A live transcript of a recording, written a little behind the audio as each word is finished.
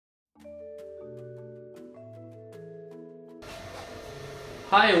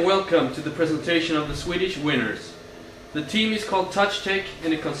Hi and welcome to the presentation of the Swedish winners. The team is called Touchtech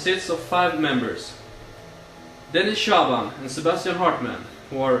and it consists of 5 members. Dennis Shaban and Sebastian Hartman,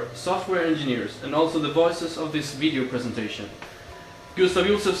 who are software engineers and also the voices of this video presentation. Gustav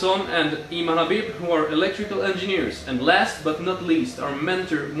Josefsson and Iman Habib, who are electrical engineers, and last but not least our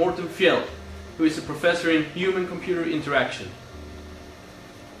mentor Morten Fjell, who is a professor in human-computer interaction.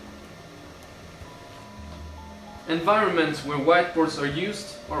 Environments where whiteboards are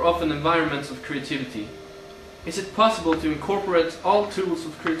used are often environments of creativity. Is it possible to incorporate all tools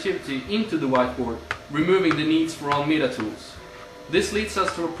of creativity into the whiteboard, removing the needs for all meta tools? This leads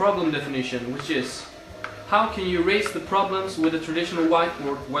us to a problem definition, which is: how can you erase the problems with a traditional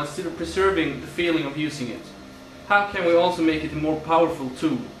whiteboard while still preserving the feeling of using it? How can we also make it a more powerful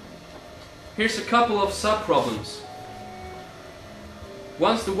tool? Here's a couple of sub-problems.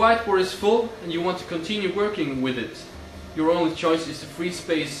 Once the whiteboard is full and you want to continue working with it, your only choice is to free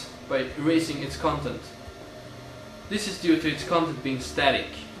space by erasing its content. This is due to its content being static.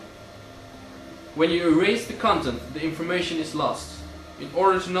 When you erase the content, the information is lost. In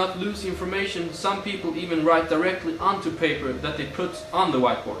order to not lose information, some people even write directly onto paper that they put on the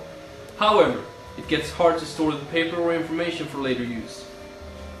whiteboard. However, it gets hard to store the paper or information for later use.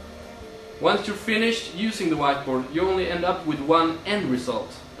 Once you're finished using the whiteboard, you only end up with one end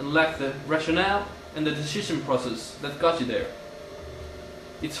result and lack the rationale and the decision process that got you there.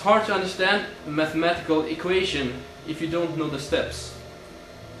 It's hard to understand a mathematical equation if you don't know the steps.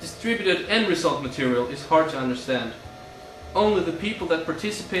 Distributed end result material is hard to understand. Only the people that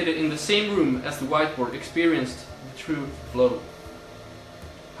participated in the same room as the whiteboard experienced the true flow.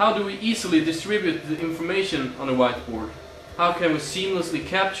 How do we easily distribute the information on a whiteboard? How can we seamlessly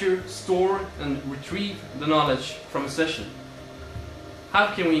capture, store and retrieve the knowledge from a session? How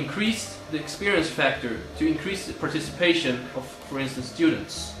can we increase the experience factor to increase the participation of, for instance,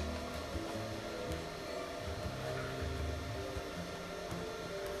 students?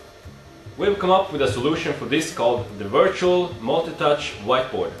 We've come up with a solution for this called the Virtual Multi-Touch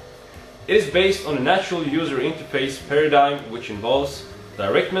Whiteboard. It is based on a natural user interface paradigm which involves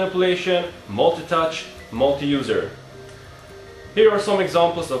direct manipulation, multi-touch, multi-user. Here are some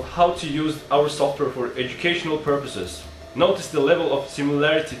examples of how to use our software for educational purposes. Notice the level of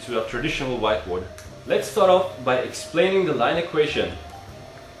similarity to a traditional whiteboard. Let's start off by explaining the line equation.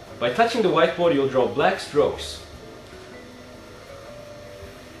 By touching the whiteboard, you'll draw black strokes.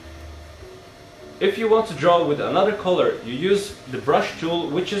 If you want to draw with another color, you use the brush tool,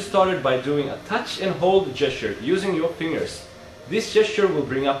 which is started by doing a touch and hold gesture using your fingers. This gesture will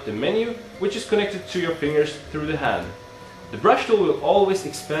bring up the menu, which is connected to your fingers through the hand. The brush tool will always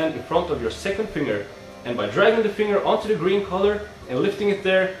expand in front of your second finger, and by dragging the finger onto the green color and lifting it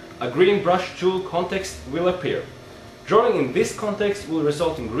there, a green brush tool context will appear. Drawing in this context will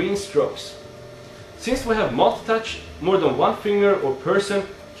result in green strokes. Since we have multi-touch, more than one finger or person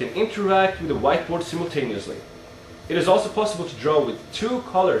can interact with the whiteboard simultaneously. It is also possible to draw with 2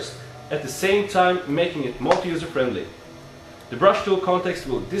 colors at the same time, making it multi-user friendly. The brush tool context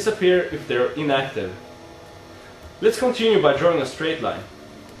will disappear if they are inactive. Let's continue by drawing a straight line.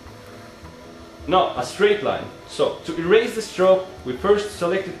 Now, a straight line. So, to erase the stroke, we first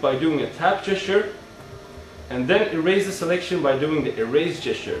select it by doing a tap gesture, and then erase the selection by doing the erase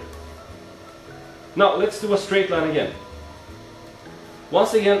gesture. Now, let's do a straight line again.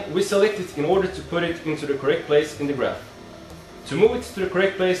 Once again, we select it in order to put it into the correct place in the graph. To move it to the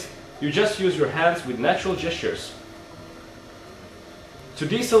correct place, you just use your hands with natural gestures. To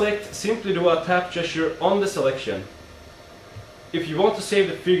deselect, simply do a tap gesture on the selection. If you want to save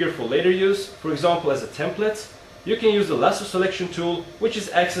the figure for later use, for example as a template, you can use the lasso selection tool, which is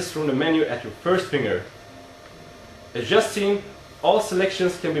accessed from the menu at your first finger. As just seen, all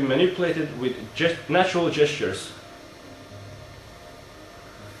selections can be manipulated with natural gestures.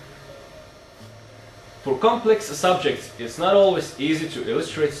 For complex subjects, it's not always easy to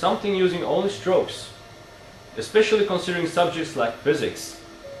illustrate something using only strokes, especially considering subjects like physics.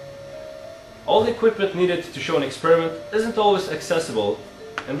 All the equipment needed to show an experiment isn't always accessible,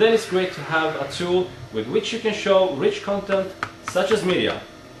 and then it's great to have a tool with which you can show rich content such as media.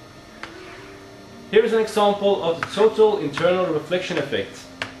 Here is an example of the total internal reflection effect,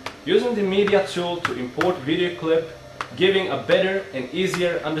 using the media tool to import video clip, giving a better and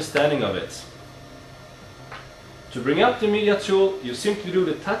easier understanding of it. To bring up the media tool, you simply do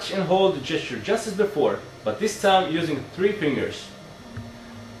the touch and hold gesture just as before, but this time using 3 fingers.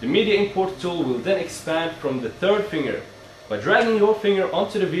 The media import tool will then expand from the 3rd finger. By dragging your finger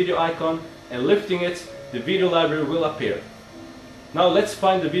onto the video icon and lifting it, the video library will appear. Now let's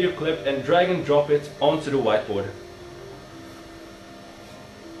find the video clip and drag and drop it onto the whiteboard.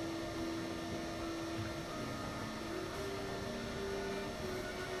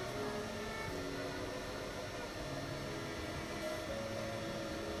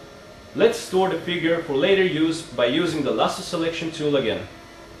 Let's store the figure for later use by using the lasso selection tool again.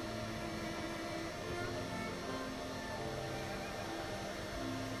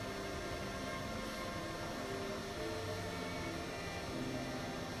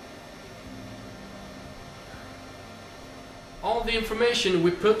 All the information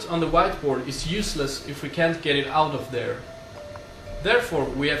we put on the whiteboard is useless if we can't get it out of there. Therefore,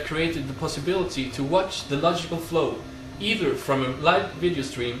 we have created the possibility to watch the logical flow, either from a live video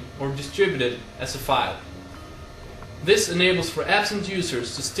stream or distributed as a file. This enables for absent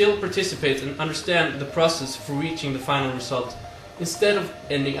users to still participate and understand the process for reaching the final result, instead of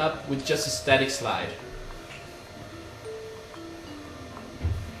ending up with just a static slide.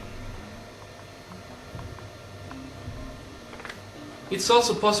 It's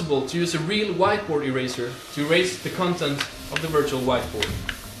also possible to use a real whiteboard eraser to erase the content of the virtual whiteboard.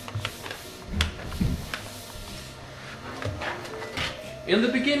 In the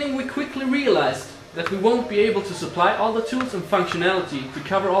beginning, we quickly realized that we won't be able to supply all the tools and functionality to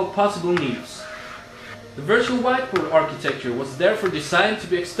cover all possible needs. The virtual whiteboard architecture was therefore designed to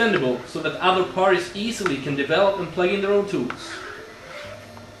be extendable so that other parties easily can develop and plug in their own tools.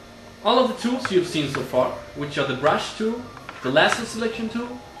 All of the tools you've seen so far, which are the brush tool, the lasso selection tool,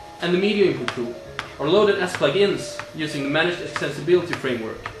 and the media input tool, are loaded as plugins using the managed extensibility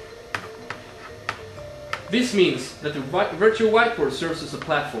framework. This means that the virtual whiteboard serves as a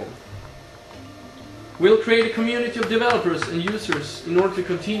platform. We'll create a community of developers and users in order to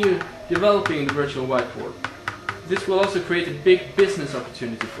continue developing the virtual whiteboard. This will also create a big business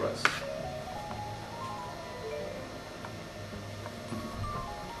opportunity for us.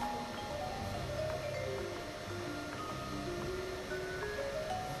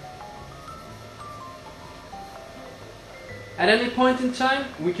 At any point in time,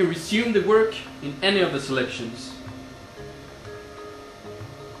 we can resume the work in any of the selections.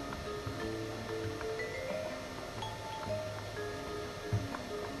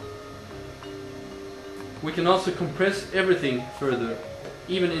 We can also compress everything further,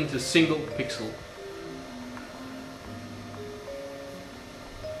 even into a single pixel.